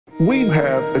We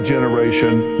have a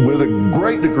generation with a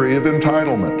great degree of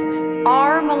entitlement.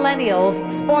 Are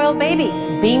millennials spoiled babies?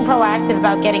 Being proactive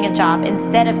about getting a job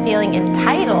instead of feeling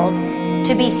entitled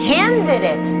to be handed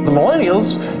it. The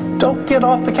millennials don't get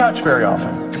off the couch very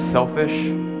often. Selfish,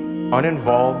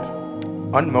 uninvolved,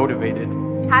 unmotivated.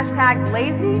 Hashtag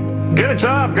lazy? Get a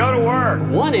job, go to work.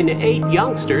 1 in 8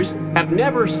 youngsters have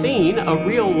never seen a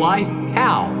real-life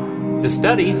cow. The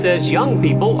study says young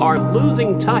people are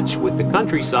losing touch with the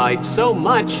countryside so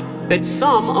much that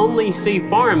some only see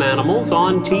farm animals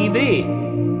on TV.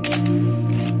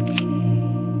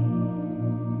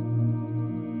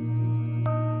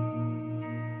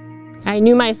 I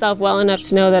knew myself well enough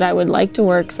to know that I would like to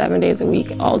work 7 days a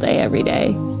week, all day, every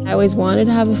day. I always wanted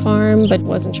to have a farm, but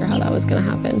wasn't sure how that was going to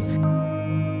happen.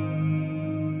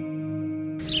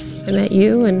 I met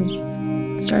you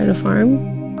and started a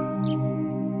farm.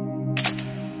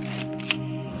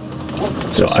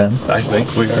 So I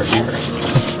think we are here.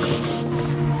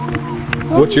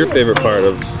 What's your favorite part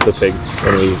of the pig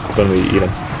when we eat them?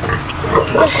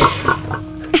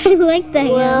 I like the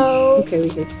ham. Okay, we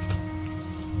do.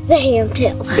 The ham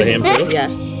too. The ham too? Yeah.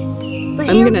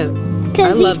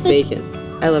 I love bacon.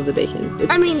 I love the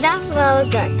bacon. I mean, that's what I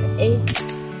was gonna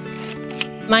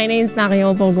say. My name's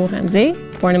Marion Bourgault-Ramsey,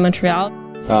 born in Montreal.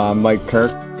 Mike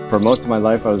Kirk. For most of my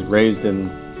life, I was raised in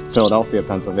Philadelphia,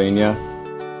 Pennsylvania.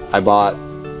 I bought,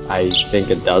 I think,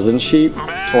 a dozen sheep,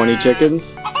 20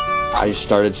 chickens. I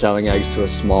started selling eggs to a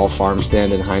small farm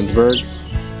stand in Heinsberg,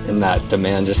 and that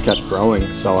demand just kept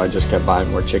growing, so I just kept buying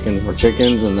more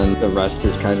chickens, and then the rest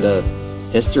is kind of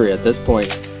history at this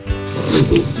point.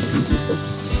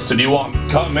 So do you want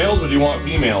cut males or do you want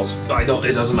females? It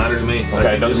doesn't matter to me.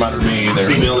 Okay, it doesn't matter to me either.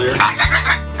 Female here.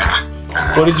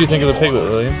 What did you think of the piglet,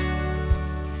 William?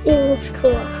 It was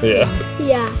cool. Yeah.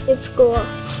 Yeah, it's cool.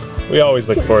 We always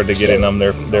look forward to getting them.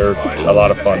 They're a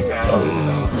lot of fun. So.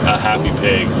 A happy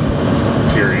pig,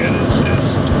 period,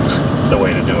 is the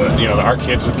way to do it. You know, our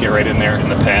kids would get right in there in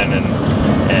the pen and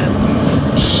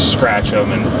scratch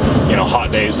them, and you know,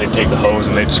 hot days they'd take the hose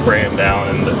and they'd spray them down,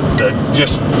 and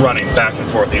just running back and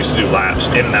forth. They used to do laps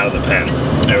in and out of the pen.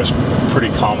 It was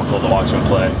pretty comical to watch them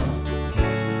play.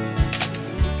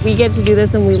 We get to do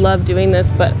this and we love doing this,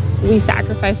 but we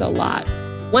sacrifice a lot.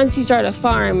 Once you start a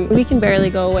farm, we can barely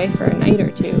go away for a night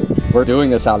or two. We're doing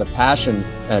this out of passion,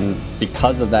 and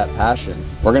because of that passion,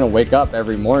 we're gonna wake up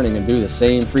every morning and do the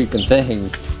same freaking thing.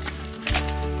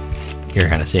 You're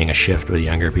kind of seeing a shift with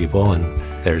younger people, and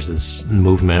there's this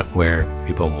movement where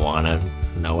people want to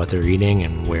know what they're eating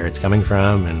and where it's coming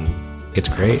from, and it's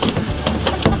great.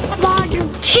 Water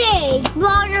pig!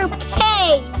 Water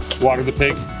pig! Water the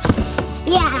pig?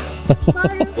 Yeah.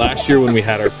 Last year when we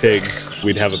had our pigs,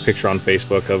 we'd have a picture on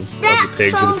Facebook of the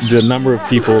pigs, and the number of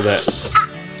people that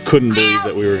couldn't believe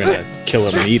that we were going to kill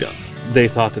them and eat them. They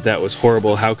thought that that was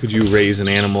horrible. How could you raise an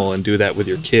animal and do that with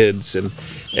your kids? And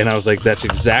I was like, that's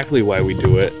exactly why we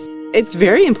do it. It's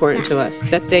very important to us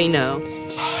that they know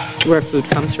where food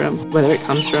comes from, whether it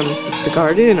comes from the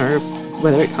garden or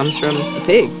whether it comes from the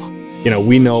pigs. You know,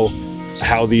 we know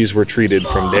how these were treated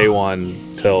from day one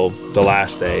till the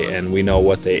last day, and we know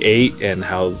what they ate and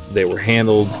how they were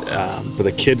handled, for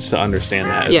the kids to understand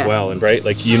that as well. And right,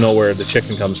 like, you know where the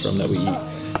chicken comes from that we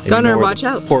eat. Gunner, watch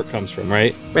out. Pork comes from,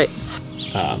 right? Right.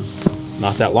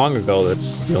 Not that long ago,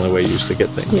 that's the only way you used to get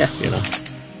things. Yeah. You know.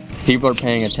 People are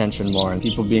paying attention more, and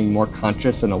people being more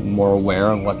conscious and more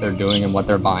aware of what they're doing and what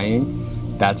they're buying.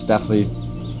 That's definitely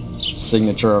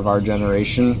signature of our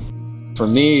generation. For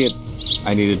me,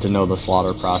 I needed to know the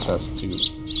slaughter process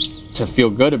to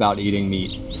feel good about eating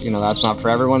meat. You know, that's not for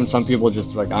everyone. Some people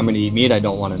just like, I'm gonna eat meat, I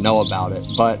don't want to know about it.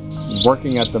 But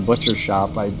working at the butcher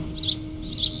shop, I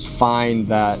find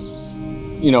that,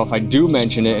 you know, if I do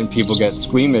mention it and people get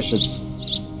squeamish,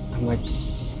 I'm like,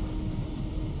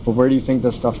 but where do you think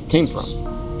this stuff came from?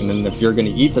 And then if you're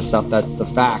gonna eat the stuff, that's the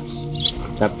facts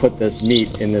that put this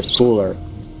meat in this cooler.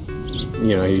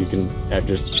 You know, you can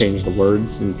just change the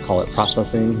words and call it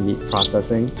processing, meat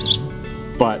processing.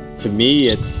 But to me,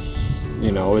 it's,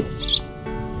 you know, it's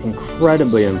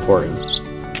incredibly important.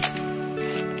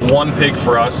 One pig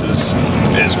for us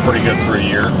is pretty good for a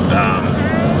year.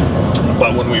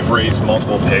 But when we've raised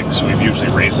multiple pigs, we've usually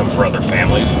raised them for other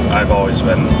families. I've always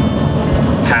been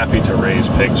happy to raise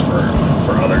pigs for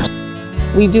others.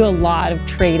 We do a lot of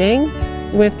trading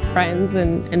with friends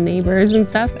and neighbors and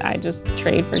stuff. I just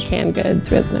trade for canned goods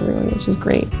with everyone, which is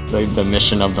great. The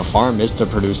mission of the farm is to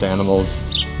produce animals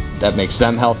that makes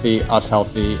them healthy, us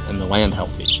healthy, and the land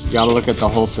healthy. You gotta look at the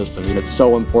whole system. It's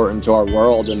so important to our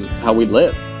world and how we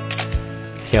live.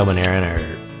 Caleb and Aaron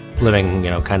are living,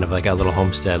 you know, kind of like a little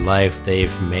homestead life.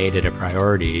 They've made it a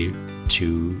priority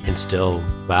to instill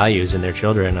values in their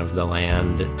children of the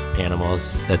land,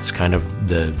 animals. That's kind of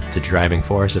the driving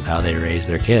force of how they raise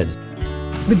their kids.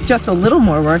 With just a little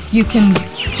more work, you can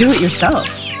do it yourself.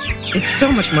 It's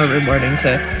so much more rewarding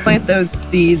to plant those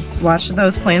seeds, watch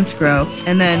those plants grow,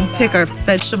 and then pick our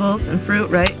vegetables and fruit,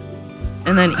 right?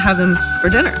 And then have them for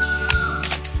dinner.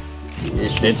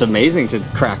 It's amazing to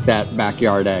crack that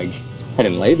backyard egg. I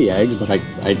didn't lay the eggs, but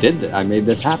I did. I made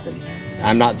this happen.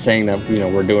 I'm not saying that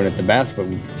we're doing it the best, but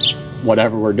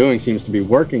whatever we're doing seems to be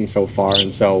working so far,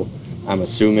 and so I'm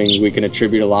assuming we can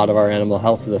attribute a lot of our animal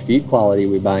health to the feed quality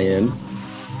we buy in.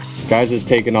 Guys has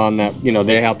taken on that,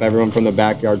 they help everyone from the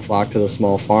backyard flock to the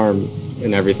small farm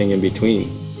and everything in between.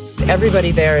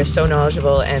 Everybody there is so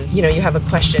knowledgeable, and you have a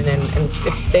question, and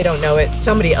if they don't know it,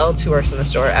 somebody else who works in the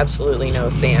store absolutely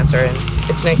knows the answer, and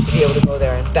it's nice to be able to go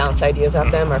there and bounce ideas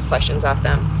off them or questions off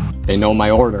them. They know my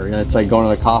order. It's like going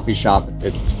to the coffee shop.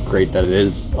 It's great that it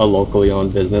is a locally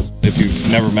owned business. If you've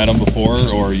never met them before,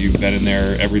 or you've been in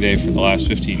there every day for the last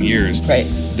 15 years, right,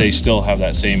 they still have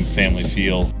that same family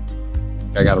feel.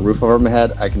 I got a roof over my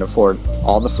head, I can afford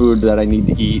all the food that I need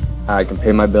to eat, I can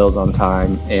pay my bills on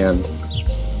time, and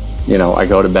I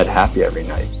go to bed happy every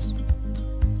night.